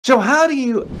So how do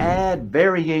you add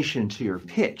variation to your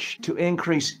pitch to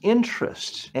increase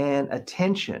interest and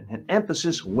attention and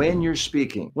emphasis when you're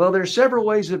speaking? Well, there's several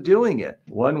ways of doing it.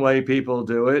 One way people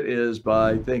do it is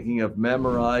by thinking of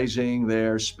memorizing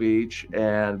their speech,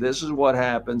 and this is what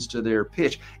happens to their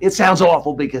pitch. It sounds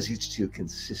awful because it's too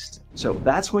consistent. So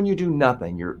that's when you do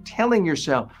nothing. You're telling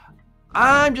yourself,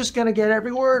 I'm just going to get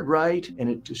every word right, and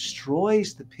it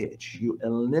destroys the pitch. You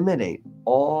eliminate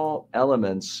all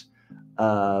elements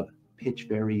of pitch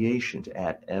variation to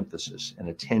add emphasis and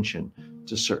attention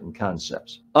to certain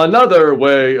concepts. Another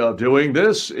way of doing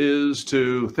this is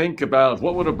to think about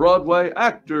what would a Broadway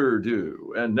actor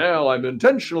do? And now I'm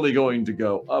intentionally going to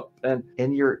go up, and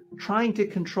you're trying to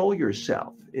control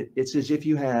yourself. It's as if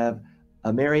you have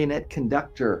a marionette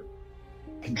conductor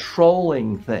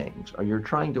controlling things, or you're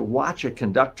trying to watch a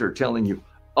conductor telling you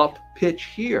up pitch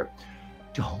here.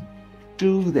 Don't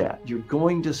do that. You're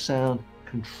going to sound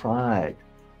contrived,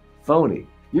 phony.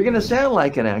 You're going to sound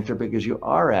like an actor because you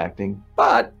are acting,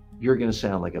 but you're going to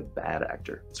sound like a bad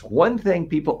actor. It's one thing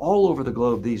people all over the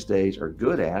globe these days are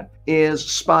good at is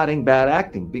spotting bad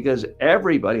acting, because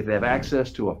everybody, if they have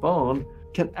access to a phone,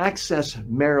 can access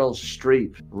Meryl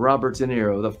Streep, Robert De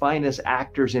Niro. The finest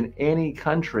actors in any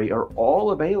country are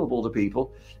all available to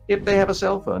people if they have a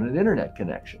cell phone and internet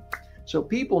connection. So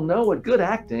people know what good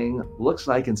acting looks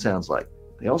like and sounds like.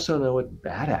 They also know what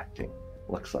bad acting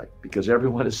looks like, because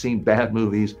everyone has seen bad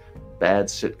movies, bad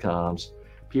sitcoms,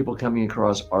 people coming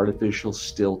across artificial,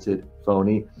 stilted,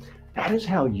 phony. That is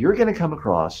how you're going to come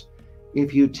across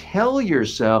if you tell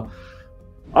yourself,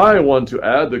 I want to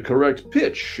add the correct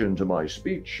pitch into my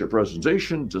speech or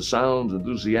presentation to sound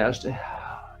enthusiastic.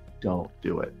 Don't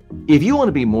do it. If you want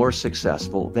to be more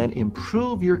successful, then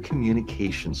improve your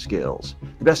communication skills.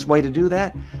 The best way to do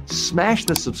that? Smash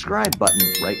the subscribe button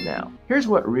right now. Here's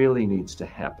what really needs to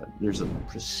happen. There's a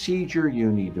procedure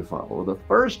you need to follow. The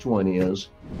first one is,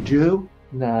 do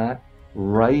not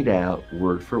write out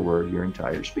word for word your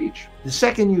entire speech. The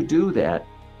second you do that,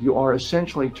 you are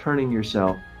essentially turning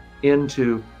yourself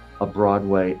into a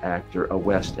Broadway actor, a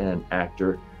West End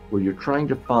actor, where you're trying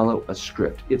to follow a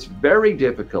script. It's very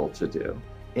difficult to do,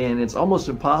 and it's almost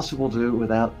impossible to do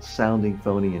without sounding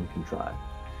phony and contrived.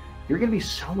 You're going to be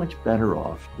so much better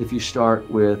off if you start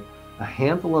with a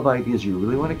handful of ideas you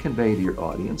really want to convey to your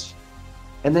audience,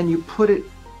 and then you put it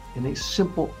in a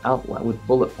simple outline with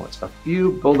bullet points, a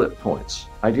few bullet points,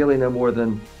 ideally no more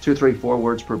than 2, 3, 4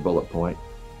 words per bullet point,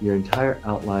 your entire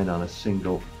outline on a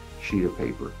single sheet of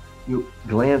paper. You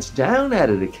glance down at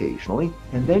it occasionally,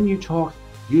 and then you talk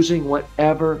using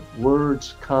whatever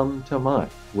words come to mind.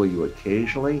 Will you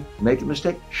occasionally make a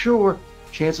mistake? Sure.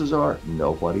 Chances are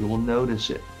nobody will notice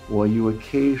it. Will you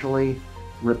occasionally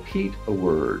repeat a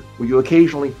word? Will you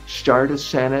occasionally start a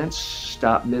sentence,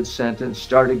 stop mid-sentence,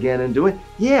 start again and do it?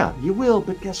 Yeah, you will,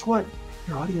 but guess what?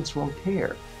 Your audience won't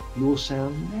care. You will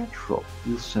sound natural.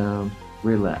 You'll sound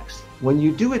relaxed. When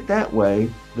you do it that way,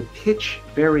 the pitch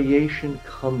variation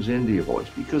comes into your voice,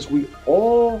 because we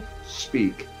all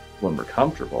speak when we're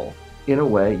comfortable in a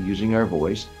way using our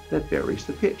voice that varies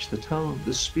the pitch, the tone,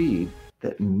 the speed,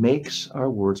 that makes our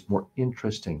words more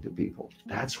interesting to people.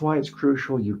 That's why it's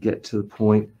crucial you get to the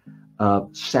point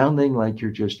of sounding like you're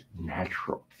just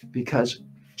natural, because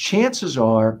chances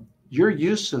are your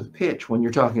use of pitch when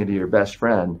you're talking to your best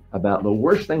friend about the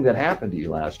worst thing that happened to you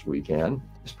last weekend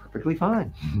is perfectly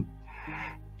fine.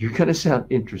 You're going to sound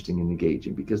interesting and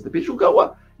engaging, because the pitch will go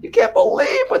up. You can't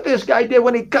believe what this guy did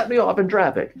when he cut me off in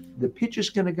traffic. The pitch is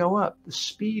going to go up. The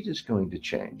speed is going to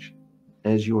change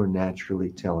as you are naturally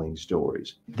telling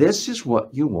stories. This is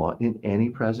what you want in any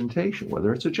presentation,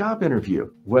 whether it's a job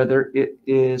interview, whether it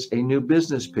is a new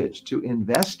business pitch to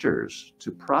investors,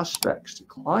 to prospects, to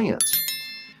clients.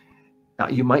 Now,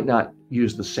 you might not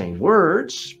use the same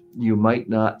words. You might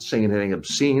not say anything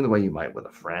obscene the way you might with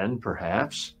a friend,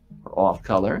 perhaps, or off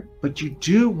color, but you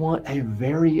do want a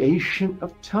variation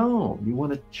of tone. You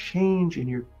want a change in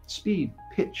your speed,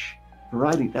 pitch,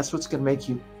 variety. That's what's going to make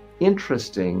you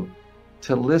interesting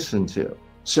to listen to.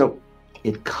 So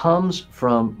it comes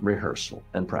from rehearsal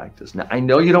and practice. Now, I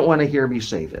know you don't want to hear me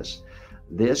say this.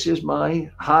 This is my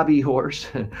hobby horse,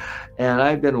 and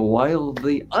I've been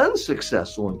wildly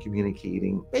unsuccessful in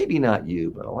communicating, maybe not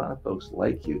you, but a lot of folks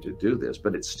like you to do this,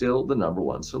 but it's still the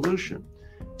 #1 solution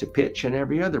to pitch and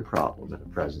every other problem in a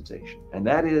presentation. And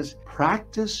that is,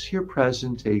 practice your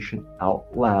presentation out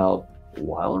loud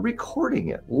while recording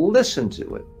it. Listen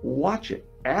to it, watch it,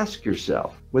 ask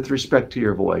yourself with respect to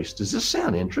your voice, does this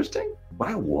sound interesting? Do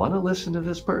I want to listen to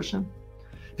this person?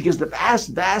 Because the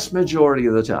vast majority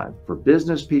of the time, for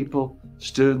business people,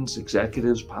 students,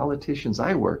 executives, politicians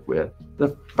I work with,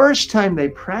 the first time they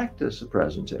practice a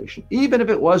presentation, even if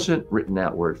it wasn't written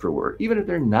out word for word, even if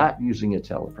they're not using a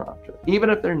teleprompter, even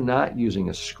if they're not using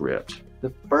a script,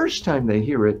 the first time they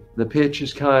hear it, the pitch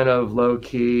is kind of low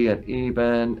key and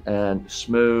even and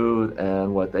smooth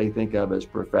and what they think of as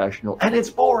professional. And it's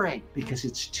boring because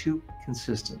it's too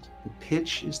consistent. The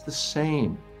pitch is the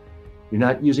same. You're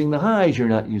not using the highs, you're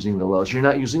not using the lows, you're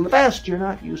not using the fast, you're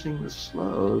not using the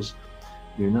slows,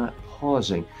 you're not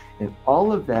pausing. And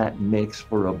all of that makes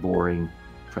for a boring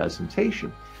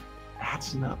presentation.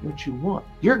 That's not what you want.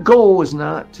 Your goal is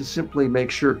not to simply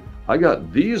make sure I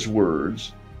got these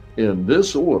words in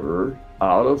this order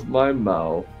out of my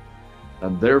mouth,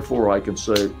 and therefore I can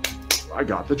say, I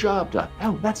got the job done.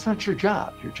 No, that's not your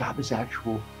job. Your job is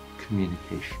actual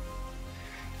communication.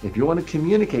 If you want to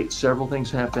communicate, several things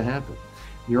have to happen.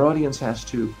 Your audience has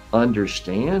to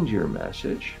understand your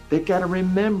message. They've got to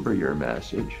remember your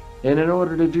message. And in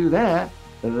order to do that,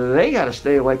 they got to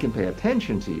stay awake and pay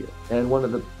attention to you. And one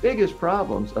of the biggest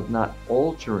problems of not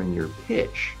altering your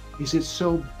pitch is it's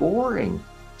so boring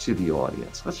to the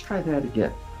audience. Let's try that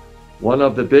again. One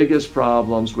of the biggest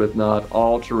problems with not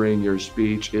altering your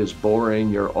speech is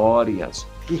boring your audience.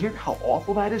 You hear how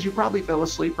awful that is? You probably fell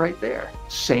asleep right there.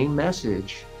 Same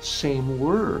message, same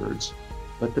words,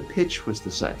 but the pitch was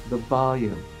the same. The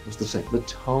volume was the same. The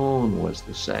tone was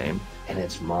the same, and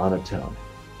it's monotone.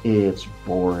 It's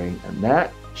boring, and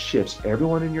that shifts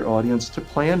everyone in your audience to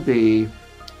plan B,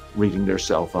 reading their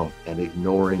cell phone and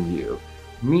ignoring you,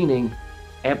 meaning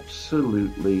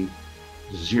absolutely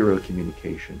zero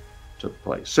communication took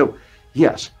place. So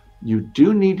yes, you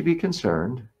do need to be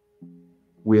concerned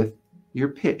with your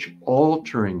pitch,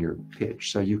 altering your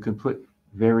pitch so you can put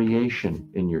variation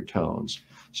in your tones,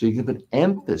 so you can put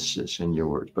emphasis in your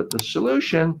words. But the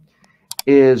solution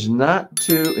is not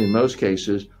to, in most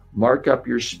cases, mark up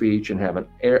your speech and have an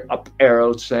up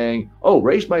arrow saying, oh,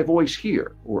 raise my voice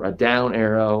here, or a down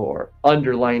arrow, or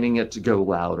underlining it to go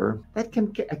louder. That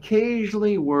can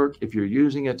occasionally work if you're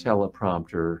using a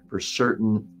teleprompter for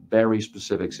certain very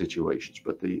specific situations.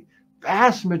 But the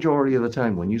vast majority of the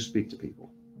time when you speak to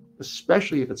people,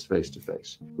 especially if it's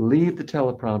face-to-face, leave the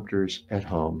teleprompters at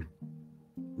home,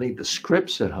 leave the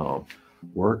scripts at home,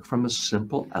 work from a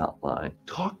simple outline,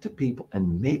 talk to people,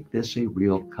 and make this a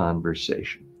real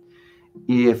conversation.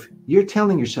 If you're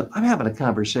telling yourself, I'm having a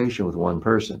conversation with one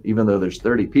person, even though there's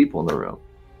 30 people in the room,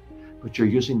 but you're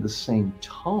using the same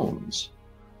tones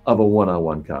of a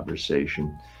one-on-one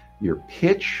conversation, your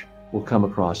pitch will come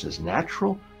across as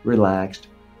natural, relaxed,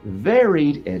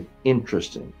 varied, and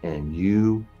interesting, and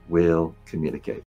you will communicate.